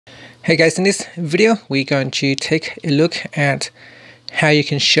Hey guys, in this video we're going to take a look at how you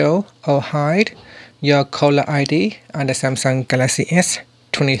can show or hide your caller ID on the Samsung Galaxy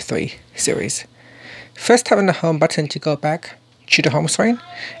S23 series. First, tap on the home button to go back to the home screen,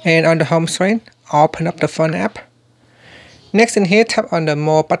 and on the home screen open up the phone app. Next, in here, tap on the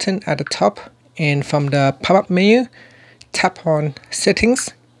more button at the top, and from the pop-up menu tap on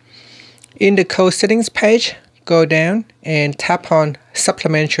settings. In the code settings page, go down and tap on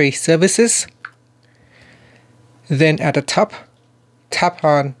supplementary services. Then at the top, tap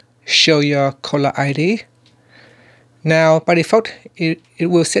on show your caller ID. Now by default, it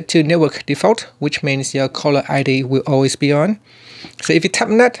will set to network default, which means your caller ID will always be on. So if you tap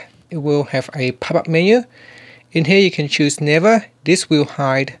on that, it will have a pop-up menu. In here you can choose never. This will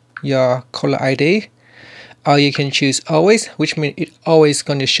hide your caller ID. Or you can choose always, which means it's always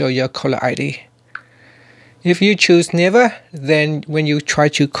going to show your caller ID. If you choose never, then when you try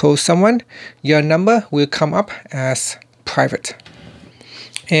to call someone, your number will come up as private.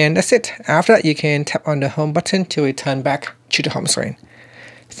 And that's it. After that, you can tap on the home button to return back to the home screen.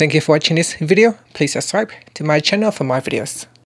 Thank you for watching this video. Please subscribe to my channel for more videos.